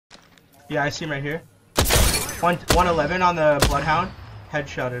Yeah, I see him right here. 111 on the Bloodhound.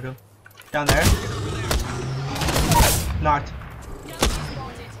 Headshotted him. Down there. Knocked.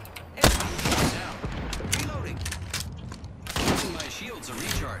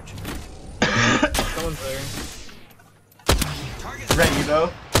 Someone's there. Red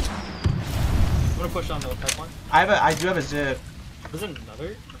Evo. I'm gonna push on the pipeline. I do have a zip. There's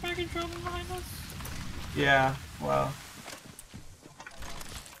another package drone behind us? Yeah, wow.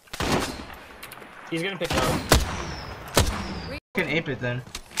 He's gonna pick it up. You can ape it then.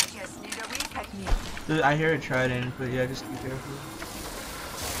 I hear a trident, but yeah, just be careful.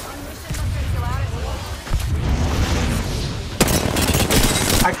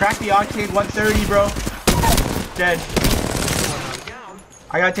 I cracked the Octane 130, bro. Dead.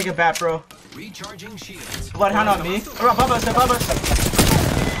 I gotta take a bat, bro. Bloodhound on me. Oh, above us, above us.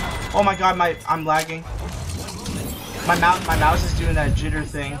 Oh my god, I'm lagging. My mouse is doing that jitter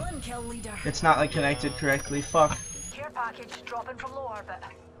thing. It's not like connected correctly. Fuck.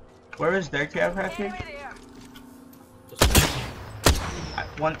 Where is their care package?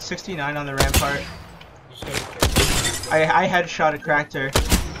 169 on the rampart. I headshot it, cracked her.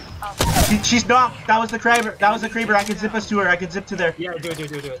 She's knocked. That was the creeper. That was the creeper. I could zip us to her. I could zip to there. Yeah, do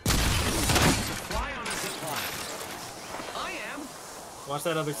it. Watch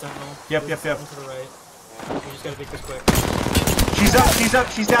that other sentinel. Yep. To the right. We just gotta make this quick. She's up.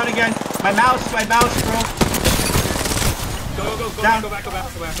 She's down again. My mouse, bro. Go down. Go back.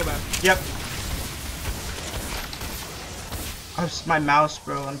 Yep. My mouse,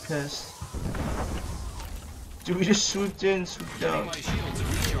 bro. I'm pissed. Dude, we just swooped out.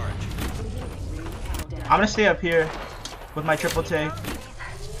 I'm gonna stay up here with my triple take.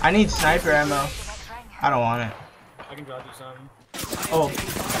 I need sniper ammo. I don't want it. I can drop you some. Oh.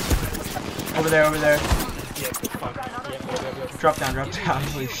 Over there. Yeah, fuck. Yeah. Drop down.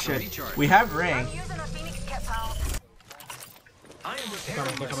 Holy shit. We have ring. They're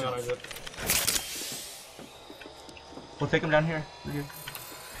coming on our zip. We'll take them down here. We're good.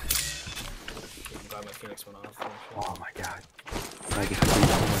 Grab my Phoenix one off. Oh my god.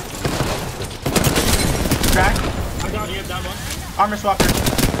 Crack. I'm down here, down one. Armor swapper.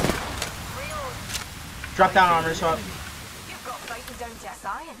 Drop down armor swap.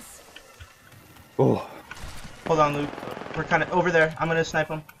 Oh. Hold on, Luke. We're kind of over there. I'm gonna snipe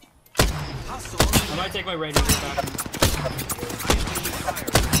him. I might take my radio back.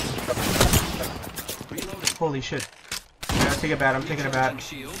 Holy shit. Yeah, take a bat. I'm taking a bat. Is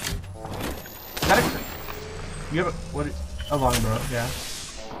that a... You have a... What? A longbow, yeah.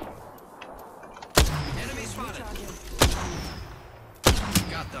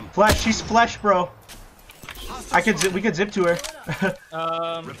 Flesh. She's flesh, bro. We could zip to her.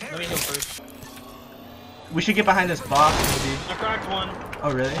 Let me heal first. We should get behind this box, maybe. I cracked one.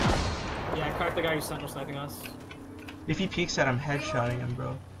 Oh, really? Yeah, I cracked the guy who's sentinel sniping us. If he peeks at him, headshotting him,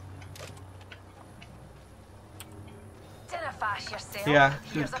 bro. Yeah,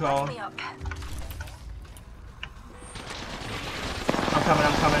 good call. I'm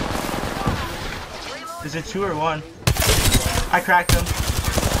coming. Is it 2 or 1? I cracked him.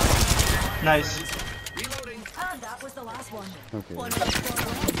 Nice. Okay.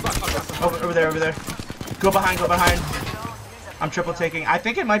 Over there. Go behind. I'm triple taking. I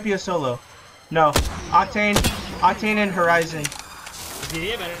think it might be a solo. No. Octane and Horizon. Did he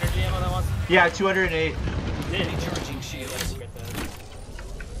have energy ammo that wants? Yeah, 208.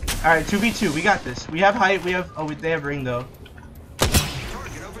 Alright, 2v2. We got this. We have height. They have ring though.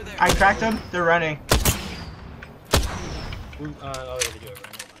 I cracked them. They're running.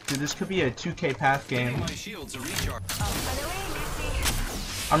 Dude, this could be a 2K path game.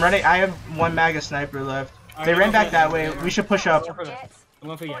 I'm running. I have 1 Maga sniper left. They ran back that way. We should push up. I'm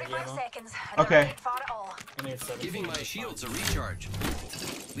going for Yankee ammo. Okay. Giving my shields a recharge.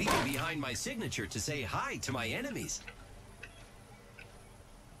 Leaving behind my signature to say hi to my enemies.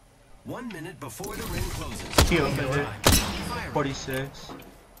 1 minute before the ring closes. He opened it. 46.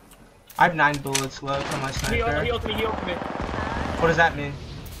 I have 9 bullets left on my sniper. He opened me. What does that mean?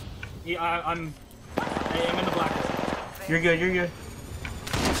 I'm in the blacklist. You're good.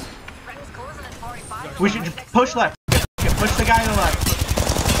 We should push left. Push the guy on the left.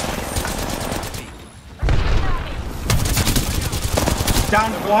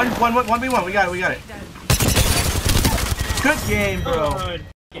 Down 1v1. We got it. Good game, bro.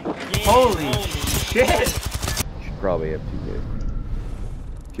 Holy shit. Should probably have 2K.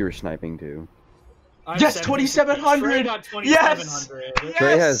 If you were sniping too. Yes, 2700. Yes.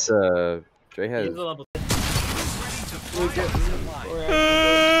 Trey has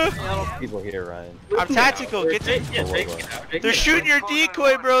people here, Ryan. I'm tactical. Get to. They're shooting your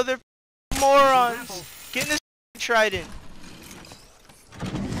decoy, bro. They're morons! Get in this trident.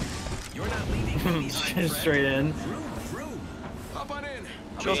 You're not leaving me behind, Just straight in. Hop on in.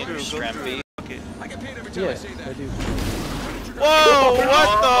 Go through, go through. Okay. I get paid every time I say that. I do. Whoa!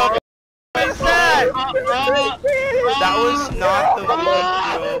 What the f is that? That was not the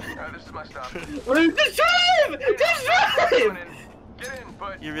one, This is my stop.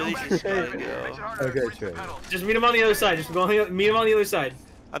 You really just gotta go. Okay, true. Just meet him on the other side. Just go meet him on the other side.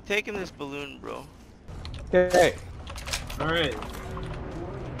 I'm taking this balloon, bro. Okay. Alright.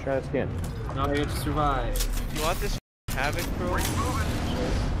 Try this again. Now I get to survive. You want this havoc, bro?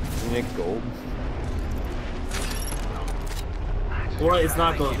 Nick Gold. Well, it's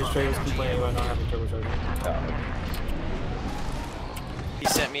not gold. This trade was complaining about not having turbocharger. He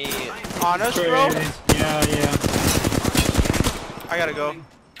sent me. Honest, bro? Yeah. I gotta go.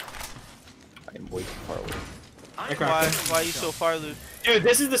 I am way too far away. I cracked Why are you so far, Luke? Dude,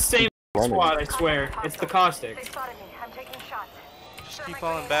 this is the same squad, I swear. It's the caustic. Just keep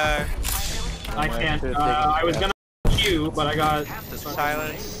falling back. I can't. I was gonna you, but I got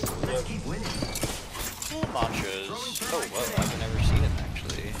Silence. Mantras. Oh, whoa, I've never seen it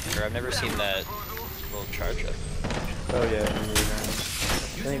actually. Or I've never seen that little charge up. Oh yeah, I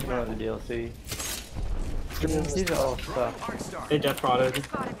think one of the DLC. These are all stuff. They death prodded.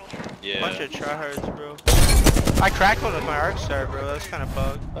 Yeah. Bunch of tryhards, bro. I cracked one with my arc star, bro. That's kind of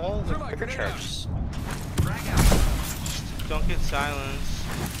bugged. Oh, the quicker charges. Don't get silenced.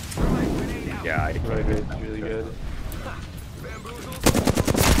 Yeah, I really good. Really good.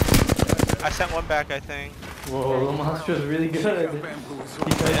 I sent one back, I think. Whoa, the monster's really good.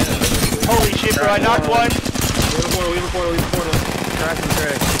 Holy shit, bro! I knocked one. Leave a portal.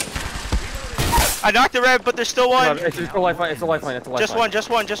 I knocked the red, but there's still one. It's a lifeline. It's a lifeline. It's a lifeline.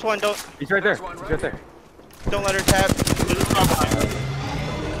 Just one. Don't He's right there. He's right there. don't let her tap.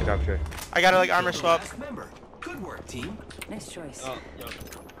 Good job, Trey. I gotta like armor swap. Member. Good work, team. Nice choice. Oh, yeah,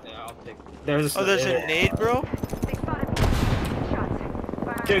 I'll take. There's Oh, there's a nade, bro.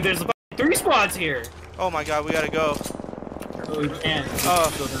 Dude, there's 3 spots here. Oh my god, we gotta go. Oh, we can't.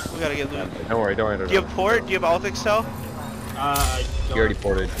 Oh, we gotta get loot. Don't worry. Do you have port? Do you have alt excel? I You already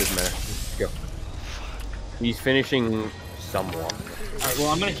ported. Doesn't matter. Just go. He's finishing somewhat. Alright, well,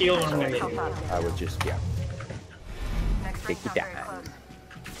 I'm gonna heal when I'm gonna get you. I would just take it down.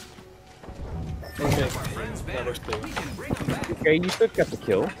 Okay. That works too. Okay, you still got the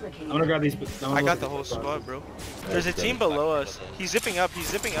kill. I'm gonna grab these. I got the whole squad, bro. There's a team below us. He's zipping up. Well,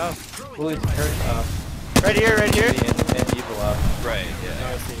 he's hurt up. Right here. And evil up. Right, yeah.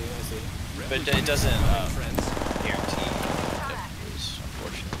 I see. But it doesn't guarantee W's,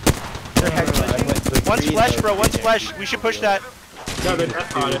 unfortunately. One's flesh, bro. One's flesh. We should push that. No, they're death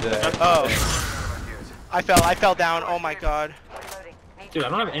prodded. Oh. I fell down. Oh my god. Dude, I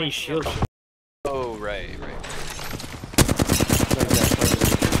don't have any shield. Oh, right.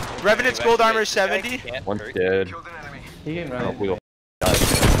 Revenant's gold armor 70. One's dead. He can Oh, we'll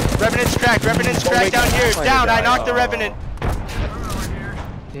Revenant's cracked down here. Down. I knocked the Revenant.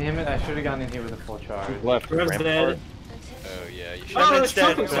 Damn it, I should have gone in here with a full charge. left. Rev's dead. Oh, yeah, you should. Revenant's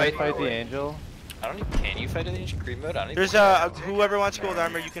dead. Can I fight the angel? I don't even. Can you fight in the cream mode? I don't even. There's whoever wants gold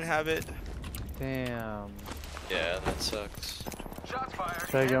armor, you can have it. Damn. Yeah, that sucks.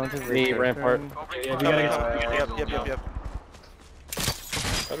 Should I go into The rampart. Yeah, we gotta get Yep.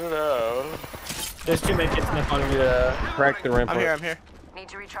 I don't know. There's 2 medkits in the bottom. Crack the rampart. I'm here. Need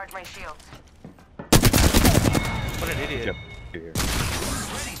to recharge my shields. What an idiot. Yep. Here.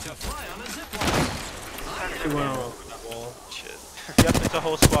 Shit. Yep, it's a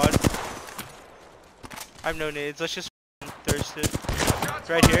whole squad. I have no nades. Let's just thirst it. It's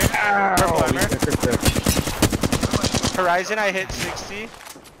right here. Purple armor. Horizon, I hit 60.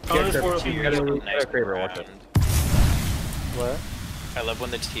 What? I love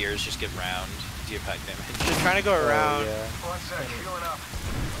when the tiers just get round. Do you pack damage? They're trying to go around.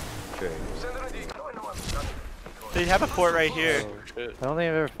 They have a fort right here. Oh, shit. I don't think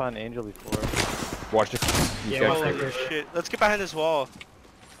I've ever fought an angel before. Watch it. Yeah, well, Holy shit. Let's get behind this wall.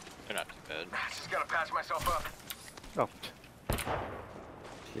 They're not too bad. Just gotta patch myself up. Oh.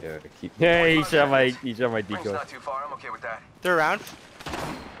 Yeah, keep. Yeah, he shot my decoy. Not too far. I'm okay with that. They're around.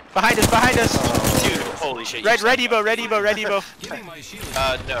 Behind us. Dude, holy shit. Red Evo. Giving my shield.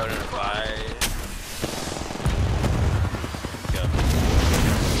 No.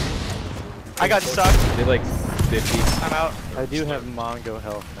 I got stuck. Did like 50. I'm out. I do have Mongo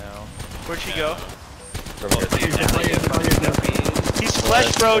health now. Where'd she go? From here. He's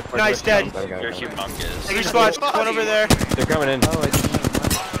flesh, bro. Nice, dead. You're humongous. 3 spots. One over there. They're coming in. Oh, I didn't have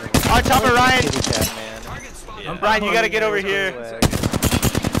On top of Ryan. kitty cat, man. Yeah. Ryan, you gotta get over here. Get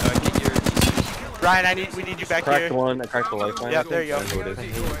your Ryan, we need you back Cracked here. the one. I cracked the lifeline. Yep, there you go. I know who it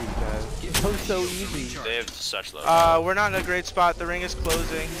is. It's so easy. They have such low. We're not in a great spot. The ring is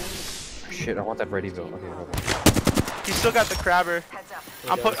closing. Shit, I want that ready-built. Okay, hold on. He's still got the crabber. Heads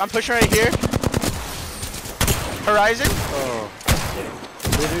up. I'm pushing right here. Horizon. Oh.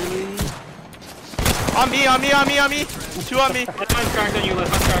 Literally. On me. 2 on me. Left one's cracked on you.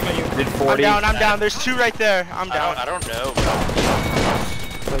 Left one's cracked on you. Did 40. I'm down. There's 2 right there. I'm down. I don't know.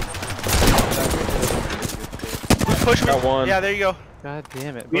 Push me. Got one. Yeah, there you go. God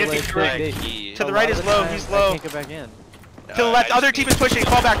damn it. We But have to like, correct To the right is low. He's low. I can't go back in. To the left. Other team is pushing.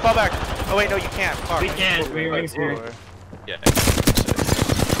 Fall back. Oh wait, no, you can't. Fuck. We can't. We're here. Yeah.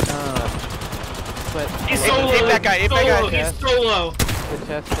 But He's Ape- so low. ape that guy, ape that guy. He's so low. the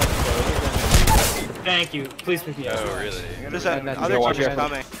chest looks Thank you. Please pick me up. Oh, really? There's And that's other watch team is it.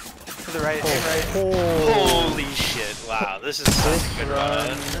 coming. To the right. Right. Holy shit! Wow, this is such a good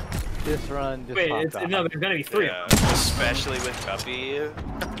run. This run just Wait, popped off. no, there's gonna be 3. Yeah, especially with Guppy. So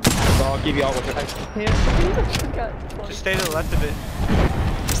I'll give you all what I can't believe I just got 20. Just stay to the left of it.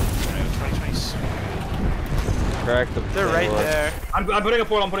 2020. crack the. They're right there. I'm putting a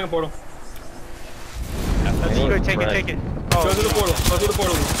portal. I'm putting a portal. Let's go. Take it. Go Oh, through the portal. Go through the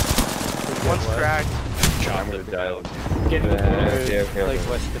portal. one's cracked. I'm gonna die. Get Okay. Like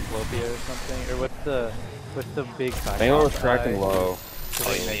West Diplopia or something, or what's the big fact? Bangalore was cracked and low.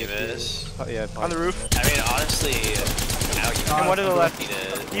 Polyphemus. Yeah, On the roof. I mean, honestly, now And one to the left.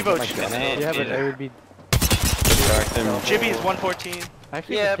 Evo Evo. Yeah, but it would be. Cracked him. Jibby is 114.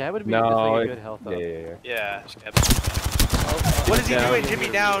 Actually, Yeah. that would be No. just like a good health up. Yeah. Yeah. What is he Down. doing? Jimmy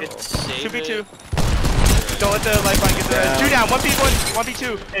down. It's save 2v2. it. Don't let the lifeline get the Down. 2 down. 1v1.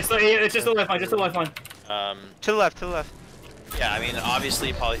 1v2. It's just the left line. Just the left line. To the left. Yeah, I mean,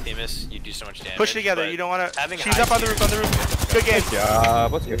 obviously, Polyphemus, you do so much damage. Push together. but You don't want to. having She's high up on the tier- roof. Good game. Let's go. I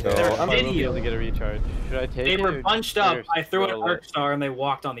I'm might be able to get a recharge. Should I take They it? were or- bunched up. or I threw an throw it? arc star and they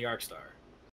walked on the arc star.